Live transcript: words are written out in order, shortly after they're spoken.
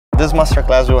this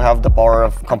masterclass will have the power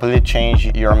of completely change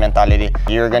your mentality.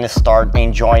 You're gonna start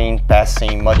enjoying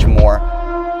passing much more.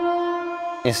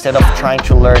 Instead of trying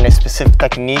to learn a specific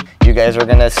technique, you guys are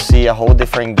gonna see a whole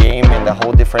different game and a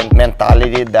whole different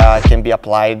mentality that can be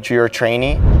applied to your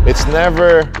training. It's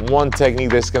never one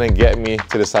technique that's gonna get me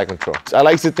to the side control. I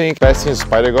like to think passing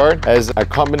Spider Guard as a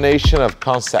combination of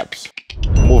concepts.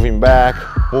 Moving back,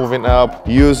 moving up,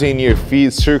 using your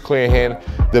feet, circling your hand.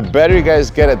 The better you guys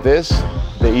get at this,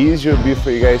 the easier it will be for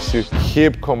you guys to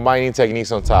keep combining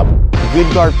techniques on top.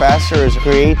 Good guard passers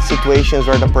create situations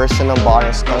where the person on bottom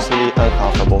is constantly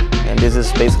uncomfortable. And this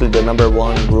is basically the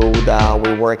 #1 rule that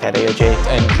we work at AOJ.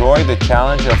 Enjoy the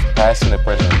challenge of passing the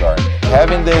person guard.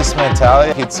 Having this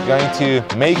mentality, it's going to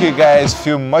make you guys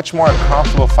feel much more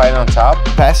comfortable fighting on top.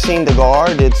 Passing the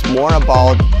guard, it's more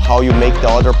about how you make the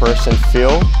other person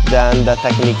feel than the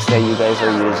techniques that you guys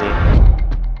are using.